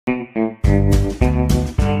Once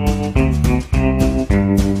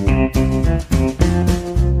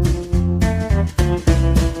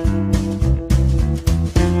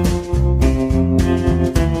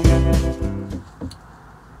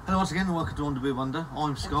again, welcome to Wanda.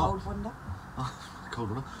 I'm Scott. Cold Wanda.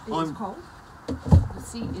 Cold Wanda. It's cold. The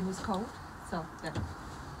seating is cold. So, yeah.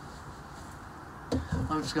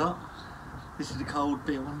 I'm Scott. This is the cold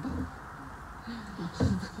beer Wanda.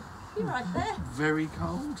 You're right there. Very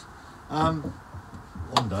cold. Wanda,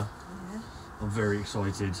 Yeah. I'm very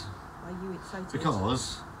excited. Are you excited?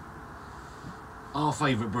 Because our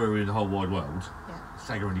favourite brewery in the whole wide world, Yeah.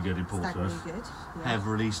 Staggeringly Good in Portsmouth, Staggeringly Good. Yeah. have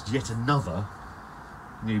released yet another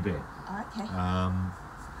new beer. Okay.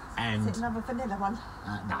 And Is it another vanilla one?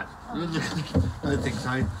 no, Oh. I don't think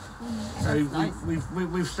so. So Nice.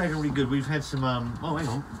 we've Staggeringly Good. We've had some. Oh, hang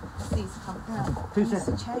on. These come down. Two Needs to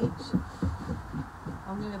seconds. change.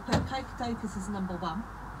 I'm going to put Coca-Colas as number one.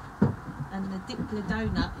 And the Dipla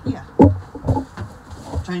donut here.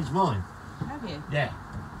 Changed mine. Have you? Yeah.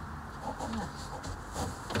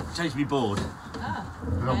 Yeah. Changed me board. Ah.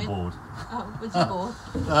 I'm okay. bored. Oh, was you bored?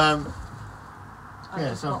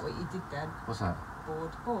 Yeah, I so- forgot what you did then. What's that?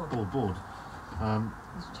 Bored. Board.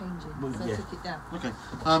 It's changing, Well, so yeah. I took it down. Okay.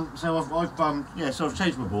 So I've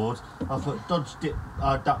changed my board. I've put Dodge Dip,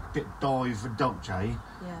 Duck Dip Dive and Dolce,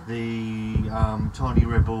 Yeah. the Tiny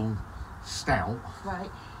Rebel Stout, Right.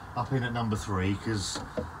 up in at number 3 because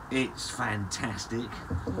it's fantastic.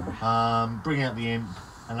 Yeah. Bring out the imp,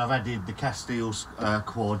 and I've added the Castile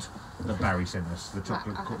quad that Barry sent us, the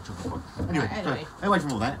chocolate Right, okay. chocolate quad. Anyway, Right, so away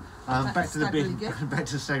from all that, Back back to to the beer, Staggeringly Good. back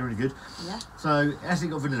to Staggeringly Good. Yeah. So has it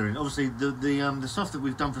got vanilla in? Obviously, the stuff that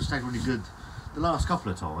we've done for Staggeringly Good the last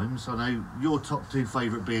couple of times. I know your top 2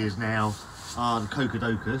 favourite beers now are the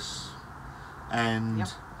Coca-Docus and Yep.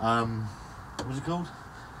 what's it called?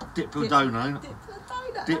 Dipla Donut. Dipla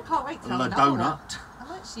donut. Dip I can't wait to La have another one. Donut,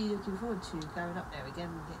 I'm actually looking forward to going up there again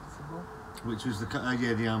and getting some more. which was the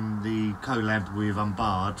collab with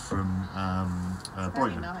Bard from Very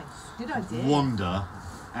Brighton. nice. Good idea. Wanda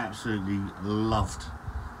absolutely loved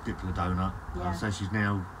Dipla Donut. Yeah. So she's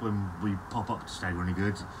now, when we pop up to Staggeringly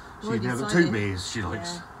Good, she's Already now got 2 decided. beers she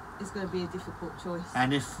likes. Yeah. It's going to be a difficult choice.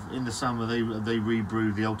 And if in the summer they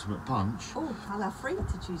rebrew the Ultimate Punch, Oh, I'll have 3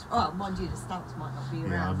 to choose. Oh, mind you, the stouts might not be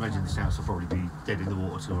around. yeah, I imagine the stouts will probably be dead in the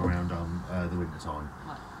water till around the winter time.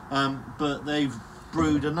 Right. But they've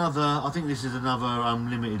brewed another. I think this is another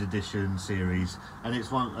limited edition series, and it's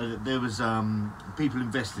one. There was people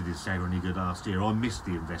invested in Staggeringly Good last year. I missed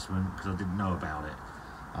the investment because I didn't know about it,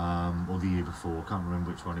 or the year before. I can't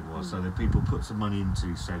remember which one it was. So the people put some money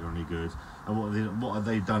into Staggeringly Good, and what have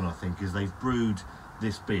they done? I think is they've brewed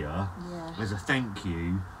this beer Yeah. as a thank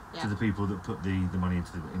you Yeah. to the people that put the money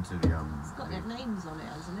into the It's got their names on it,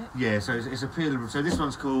 hasn't it? yeah. So it's a peel. So this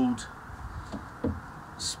one's called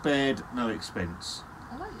Spared No Expense.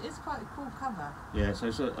 I like it. It's quite a cool cover. Yeah, so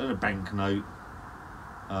it's a banknote.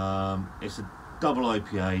 It's a double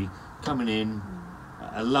IPA coming in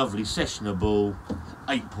a lovely sessionable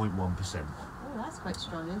 8.1%. Oh, that's quite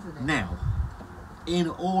strong, isn't it? Now, in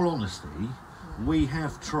all honesty, we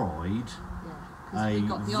have tried Yeah. 'Cause we a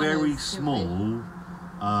got the very honours, didn't we?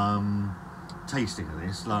 small tasting of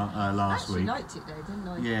this last I actually week. liked it though, didn't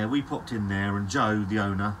I? Yeah, we popped in there, and Joe, the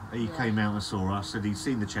owner, he Yeah. came out and saw us, said he'd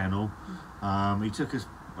seen the channel. He took us,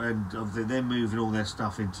 and they're moving all their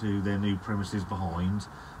stuff into their new premises behind.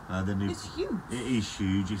 Their new, It's huge. it is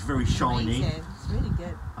huge. It's very shiny. Amazing. It's really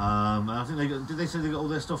good. And I think did they say they got all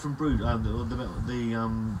their stuff from Brewed?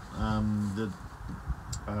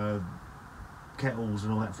 The kettles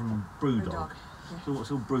and all that from Brewdog. Brewdog, yeah. So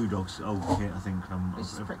what's all Brewdog's old kit? I think. Which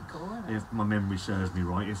is pretty cool, isn't it? If my memory serves me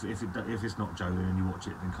right, if it's not Joe, then you watch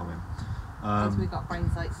it, then comment. Because we've got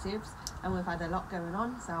brains like sieves, and we've had a lot going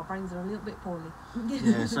on, so our brains are a little bit poorly.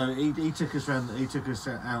 Yeah, so he took us around. He took us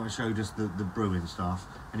out and showed us the brewing stuff,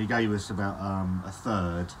 and he gave us about a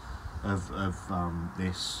third of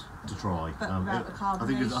this to try. But without the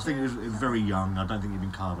I think it was very young. I don't think it'd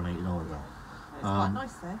been carbonated either. It's quite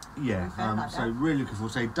nice though. Yeah, To be fair, like so that. really looking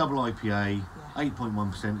forward. Say double IPA, Yeah.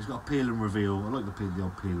 8.1%. It's got a peel and reveal. I like the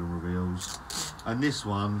old peel and reveals. And this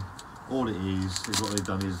one, all it is what they've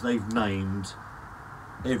done is they've named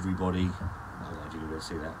everybody. I don't know if you can really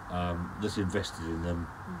see that. That's invested in them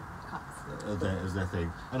Cuts. as their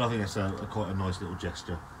thing, and I think that's quite a nice little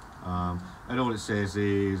gesture. And all it says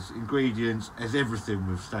is ingredients, as everything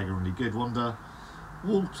with Staggeringly Good Wanda.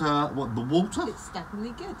 Water, the water? It's definitely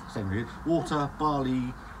good. Staggeringly Good. Water,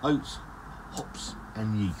 barley, oats, hops,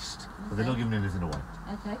 and yeast. But they're not giving anything away.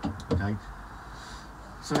 Okay. Okay.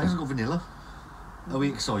 So it hasn't got vanilla. Are we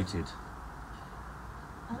excited?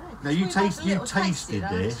 I know. Now you We've had a tasted little taste this, it,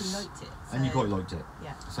 I actually liked it, and you so- quite liked it.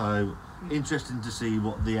 Yeah. So interesting to see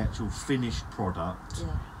what the actual finished product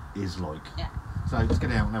is like. Yeah. So let's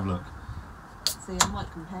get out and have a look. See, I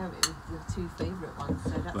might compare it with the two favourite ones. So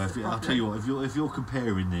that's Well, the I'll tell you what, if you're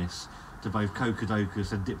comparing this to both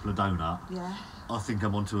Cocodocus and Diplodonut, Yeah. I think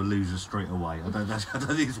I'm onto a loser straight away. I don't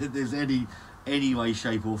think there's any way,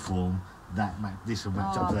 shape or form that this will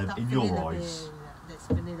match up to them that in your vanilla eyes. beer, this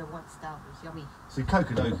vanilla white stout was yummy. See,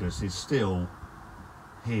 Cocodocus is still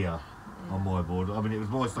here on my board. I mean, it was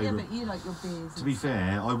my Yeah, favourite. but you like your beers. To be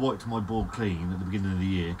fair, I wiped my board clean at the beginning of the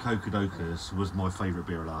year. Cocodocus was my favourite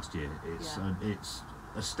beer last year. It's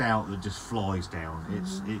a stout that just flies down.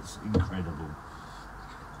 It's incredible.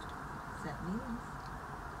 That means.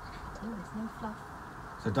 Oh, there's no fluff.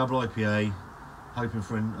 So double IPA, hoping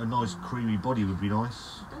for a nice creamy body would be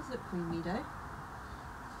nice. It does look creamy though.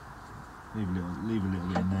 Leave a little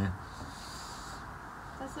bit in there.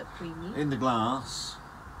 It does look creamy. In the glass,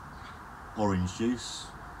 orange juice.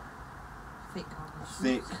 Thick orange.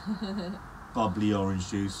 Thick, bubbly orange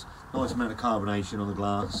juice. Nice amount of carbonation on the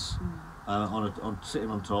glass. Sitting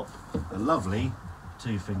on top, a lovely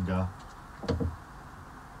 2-finger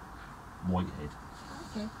Whitehead.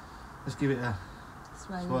 Okay. Let's give it a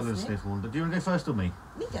swallow and sniff, Wanda. Do you want to go first or me?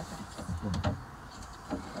 Me go first.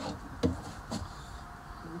 Here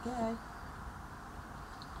we go.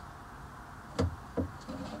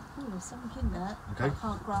 Oh, there's something in there. Okay. I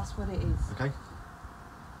can't grasp what it is. Okay.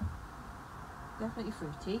 Definitely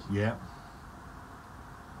fruity. Yeah.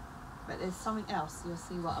 But there's something else. You'll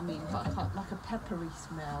see what I mean. But I can't, like a peppery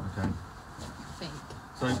smell. Okay. I think.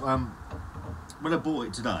 So when I bought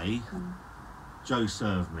it today, Joe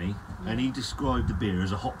served me, and he described the beer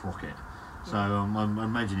as a hop rocket. So I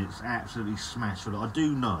imagine it's absolutely smashed full. I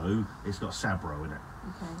do know it's got Sabro in it.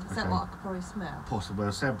 Okay. Is that what I could probably smell? Possible.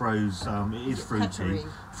 Sabro's it is it fruity. peppery?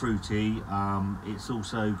 Fruity. It's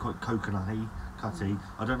also quite coconutty, cutty.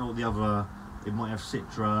 I don't know what the other. It might have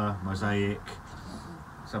Citra, Mosaic.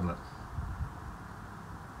 Let's have a look.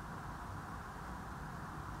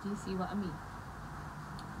 Do you see what I mean?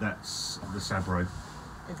 That's the Sabro.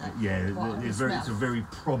 Is that Yeah, what it's a very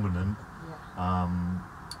prominent. Yeah.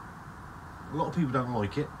 A lot of people don't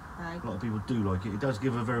like it. Right. A lot of people do like it. It does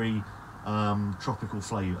give a very tropical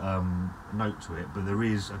flavour note to it, but there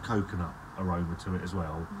is a coconut aroma to it as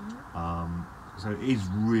well. So it is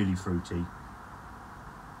really fruity.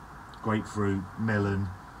 Grapefruit, melon.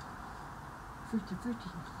 Fruity.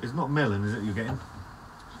 It's not melon, is it? You're getting?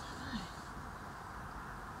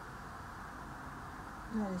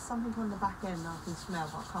 No, there's something on the back end I can smell,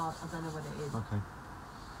 but I don't know what it is. Okay.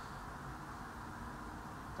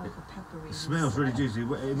 Like a peppery. It smells really juicy.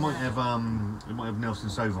 It might have Nelson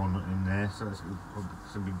Sauvin in there, so it's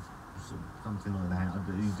probably something like that.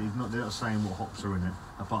 They're not saying what hops are in it.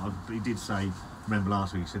 But he did say. Remember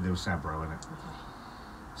last week he said there was Sabro in it. Okay.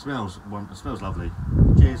 It smells lovely.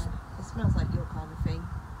 Cheers. It smells like your kind of thing.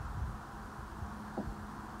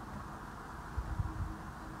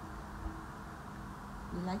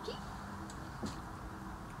 You like it?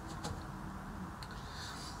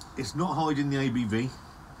 It's not hiding the ABV.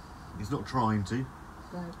 It's not trying to.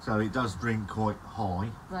 Right. So it does drink quite high.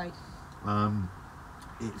 Right.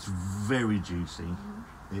 It's very juicy.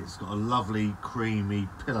 It's got a lovely, creamy,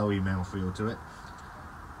 pillowy mouthfeel to it.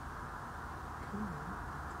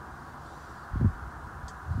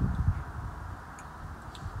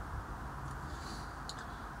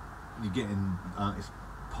 You're getting it's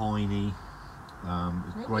piney.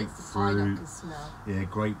 It's Maybe grapefruit. It's the pine I can smell. Yeah,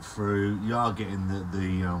 grapefruit. You are getting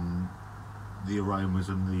the aromas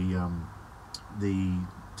and the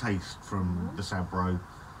taste from the Sabro.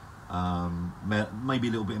 Maybe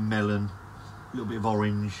a little bit of melon, a little bit of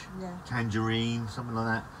orange, tangerine, something like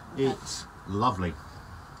that. Okay. It's lovely.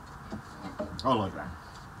 I like that.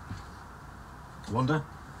 Wanda,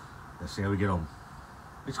 let's see how we get on.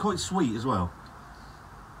 It's quite sweet as well.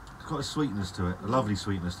 It's got a sweetness to it, a lovely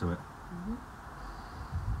sweetness to it.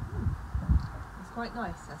 It's quite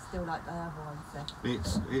nice. I still like the other ones there.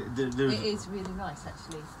 There's, It is really nice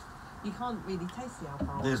actually. You can't really taste the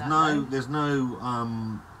alcohol. There's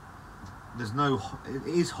no. It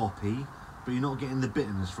is hoppy, but you're not getting the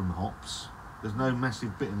bitterness from the hops. There's no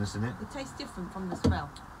massive bitterness in it. It tastes different from the smell.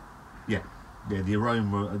 Yeah. The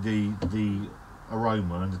aroma, the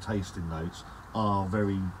aroma and the tasting notes are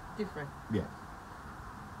very Different. Yeah.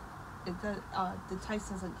 The taste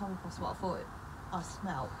doesn't come across what I thought I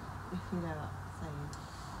smelled. If you know what I'm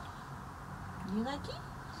saying. You like it?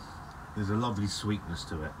 There's a lovely sweetness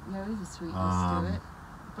to it. Yeah, there is a sweetness to it.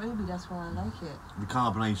 Maybe that's why I like it. The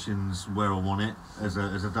carbonation's where I want it as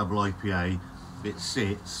a double IPA. It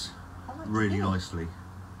sits I like really the beer. nicely.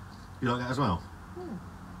 You like that as well?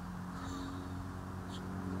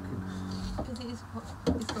 Because it's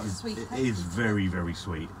got a sweet taste. It is very, very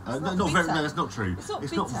sweet. It's No, not very, bitter. no, that's not true. It's not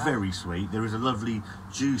not bitter. very sweet. There is a lovely,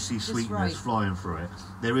 juicy sweetness right. flying through it.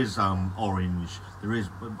 There is orange. There is,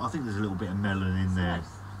 I think there's a little bit of melon in there. Nice.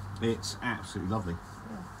 It's absolutely lovely.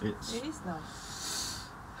 Yeah. It is nice.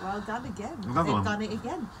 Well done again. Another They've one. done it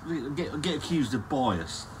again. get accused of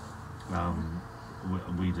bias.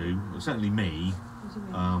 We do. Certainly me. What do you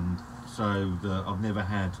mean? I've never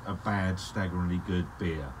had a bad, staggeringly good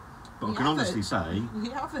beer. But We I can haven't. honestly say We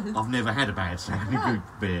haven't. I've never had a bad, staggeringly No. good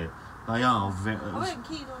beer. They are very. I wasn't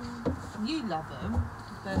keen on you love them,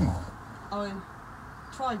 but I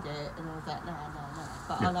tried it and I was like, no.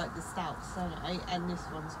 But Yeah. I like the stouts, don't I? And this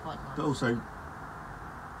one's quite nice. But also,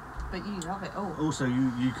 But you love it all. Also,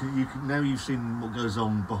 you can now you've seen what goes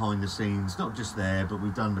on behind the scenes. Not just there, but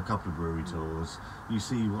we've done a couple of brewery tours. You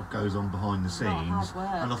see what goes on behind the It's a lot of scenes,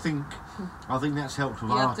 hard work. and I think that's helped with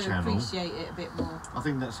You our have to channel. appreciate it a bit more. I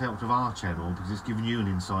think that's helped with our channel because it's given you an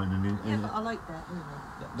insight, Yeah, and but I like that, really.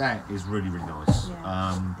 that is really, really nice.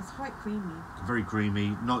 Yeah. It's quite creamy. Very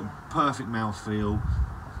creamy, not perfect mouthfeel.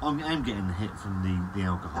 I'm getting the hit from the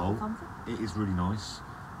alcohol. Comfort? It is really nice.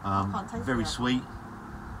 can't taste Very the sweet.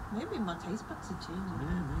 Maybe my taste buds are changing.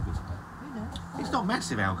 Yeah, maybe. Who knows? It's not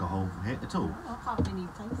massive alcohol hit at all. I can't really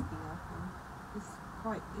taste the alcohol.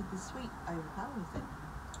 The sweet overpowers it.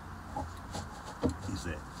 Is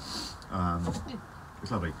it?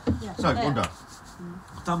 It's lovely. Yeah. So, There. Wanda,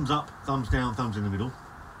 thumbs up, thumbs down, thumbs in the middle.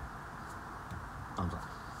 Thumbs up.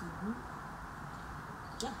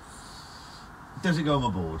 Yes. Does it go on my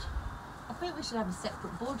board? I think we should have a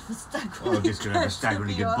separate board for staggeringly. Oh, I'm just going to have a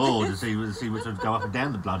staggeringly good board and honest. see which ones go up and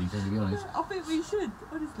down the bloody thing, to be honest. I think we should,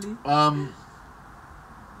 honestly.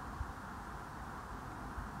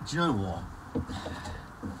 Do you know what?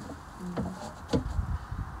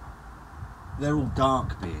 They're all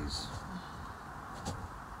dark beers.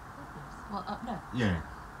 Well, up there. Yeah.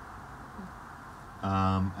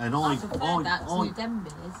 And I prefer that to them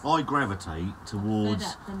beers. I gravitate towards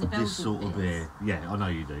that than the this Belgian sort of beers. beer. Yeah, I know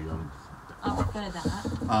you do. I prefer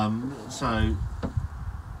that. So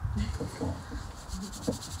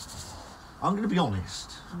I'm going to be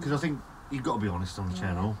honest because I think you've got to be honest on the Yeah.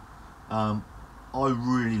 channel. I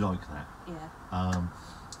really like that. Yeah.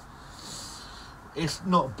 It's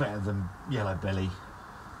not better than Yellow Belly.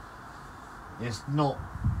 It's not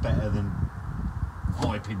better than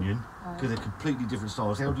my opinion because they're completely different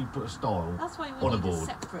styles. How do you put a style That's why we on a need board? a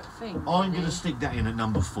separate thing. I'm going to stick that in at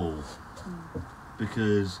number 4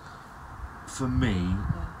 because for me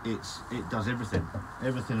it does everything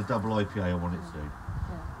a double IPA I want it to do.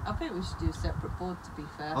 Yeah. I think we should do a separate board, to be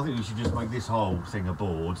fair. I think we should just make this whole thing a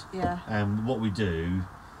board, Yeah. and what we do,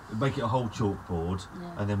 make it a whole chalkboard, Yeah.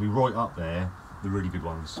 and then we write up there the really good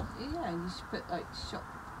ones. Yeah, you should put like shop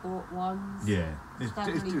bought ones. Yeah.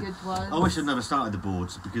 Staggeringly good ones. I wish I'd never started the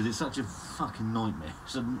boards because it's such a fucking nightmare.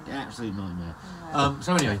 It's an absolute nightmare. Yeah.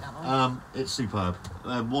 So anyway, That one. it's superb.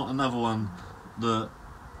 Another one that,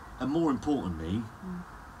 and more importantly,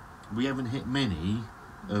 we haven't hit many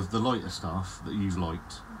of the lighter stuff that you've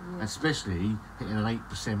liked, Yeah. especially hitting an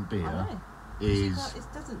 8% beer. I know. Is It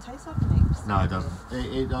doesn't taste like an 8%. no, it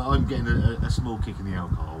doesn't. I'm getting a small kick in the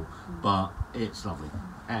alcohol, but it's lovely,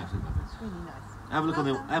 absolutely lovely. It's really nice. Have a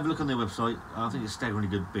look on their website. I think it's Staggeringly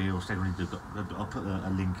Good Beer or Staggeringly Good. I'll put a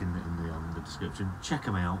link in the description. Check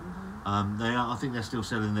them out. I think they're still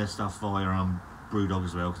selling their stuff via Brewdog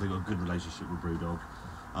as well because they've got a good relationship with Brewdog.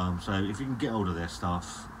 So if you can get hold of their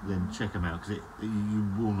stuff, then check them out because you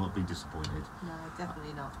will not be disappointed. No,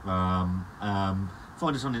 definitely not.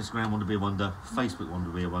 Find us on Instagram, Wanda Beer Wonder, Facebook Wanda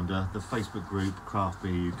Beer Wonder, the Facebook group Craft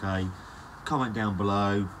Beer UK. Comment down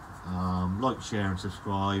below, like, share, and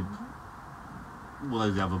subscribe.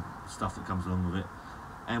 All the other stuff that comes along with it.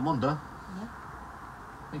 And Wanda, Yeah.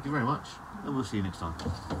 thank you very much, and we'll see you next time.